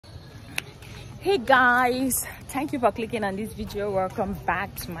Hey guys, thank you for clicking on this video. Welcome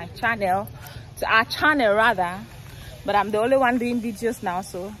back to my channel, to our channel rather, but I'm the only one doing videos now,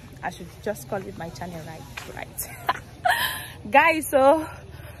 so I should just call it my channel, right? Guys, so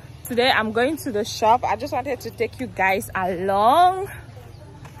today I'm going to the shop. I just wanted to take you guys along,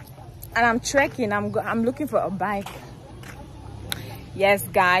 and I'm trekking. I'm looking for a bike. Yes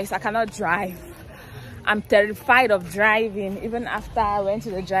guys, I cannot drive. I'm terrified of driving. Even after I went to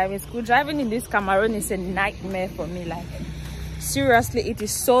the driving school, driving in this Cameroon is a nightmare for me. Like, seriously, it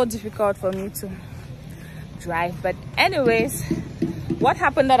is so difficult for me to drive. But anyways, what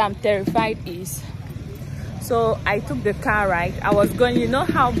happened that I'm terrified is, so I took the car, right? I was going, you know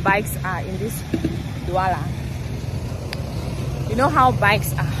how bikes are in this Douala. You know how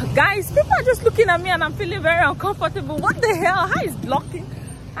bikes are. Guys, people are just looking at me and I'm feeling very uncomfortable. What the hell? How is blocking?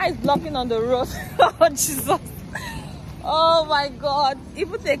 How is blocking on the road? Oh Jesus! Oh my God!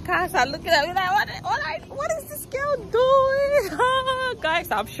 Even the cars are looking at me like, what is this girl doing? Oh, guys,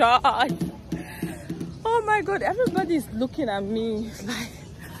 I'm shocked. Oh my God! Everybody is looking at me. It's like,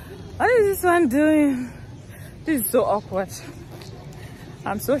 what is this one doing? This is so awkward.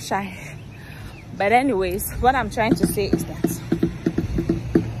 I'm so shy. But anyways, what I'm trying to say is that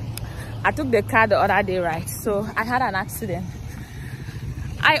I took the car the other day, right? So I had an accident.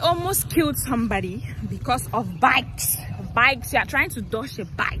 I almost killed somebody because of bikes. Bikes, you are trying to dodge a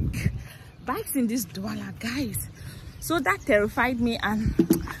bike. Bikes in this Douala, guys. So that terrified me, and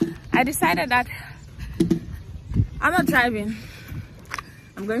I decided that I'm not driving.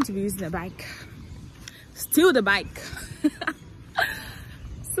 I'm going to be using a bike. Steal the bike.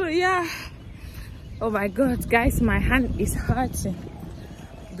 So yeah. Oh my God, guys, my hand is hurting.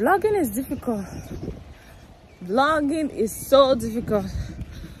 Vlogging is difficult. Vlogging is so difficult.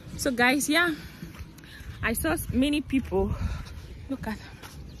 So guys, yeah, I saw many people. Look at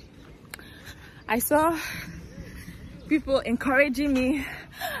them. I saw people encouraging me.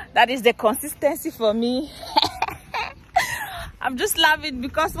 That is the consistency for me. I'm just laughing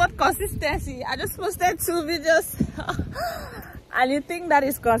because what consistency? I just posted 2 videos and you think that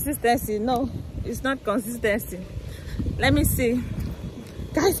is consistency. No, it's not consistency. Let me see.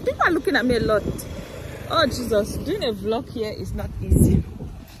 Guys, people are looking at me a lot. Oh Jesus, doing a vlog here is not easy.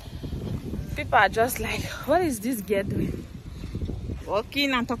 People are just like, what is this girl doing?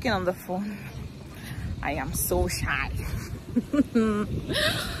 Walking and talking on the phone. I am so shy.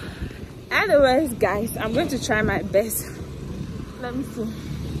 Anyways, guys, I'm going to try my best. Let me see.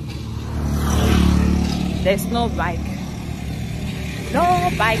 There's no bike. No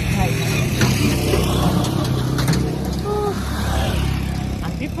bike ride.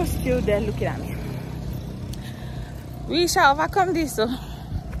 And people still there looking at me. We shall overcome this, so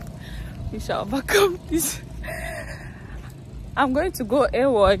we shall overcome this. I'm going to go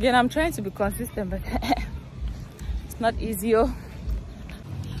AWOL again. I'm trying to be consistent, but it's not easy. Oh,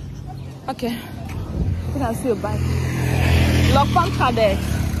 okay. You can see a bike. Lockpump Tradex.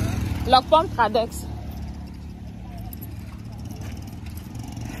 Lockpump Tradex.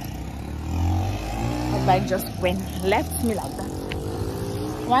 My bike just left me like that.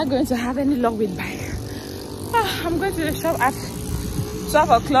 Am I going to have any luck with bike? I'm going to the shop at 12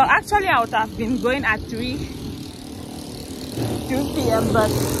 o'clock. Actually, I would have been going at 3 p.m. but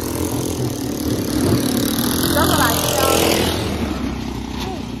that's what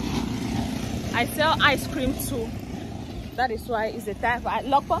I sell ice cream too. That is why it's the time for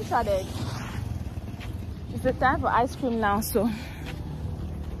Lockpump Tradex. It's the time for ice cream now, so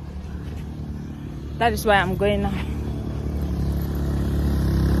that is why I'm going now.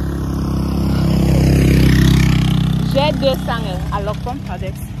 J'ai 2 sangs à Lockpump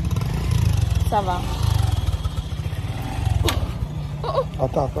Tradex. Ça va.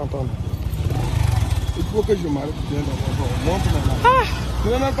 Attends. Il faut que je m'arrête bien d'abord. Tu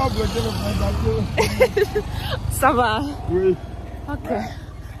n'as même pas bloqué le point. Ça va? Oui. Ok.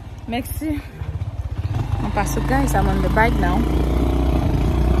 Merci. On passe, guys. I'm on the bike now.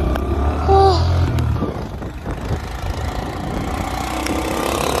 Oh.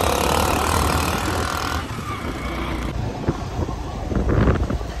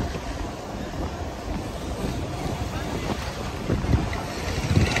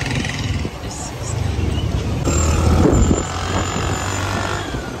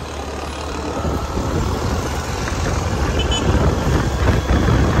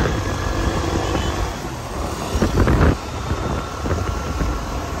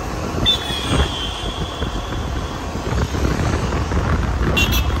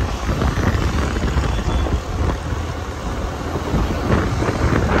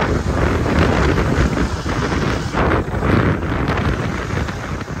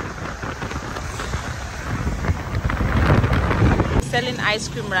 selling ice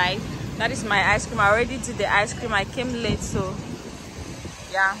cream, right? That is my ice cream. I already did the ice cream. I came late, so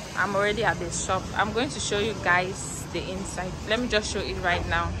yeah, I'm already at the shop. I'm going to show you guys the inside. Let me just show it right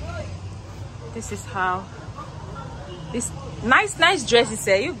now. This is how this nice dresses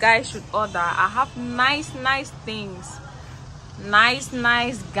here. You guys should order. I have nice things, nice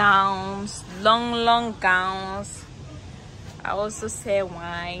gowns, long gowns. I also sell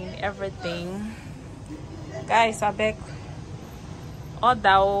wine, everything. Guys, I beg,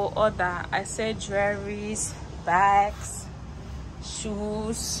 order. I sell jewelries, bags,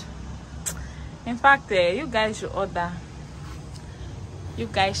 shoes. In fact, you guys should order. You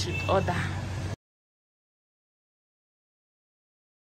guys should order.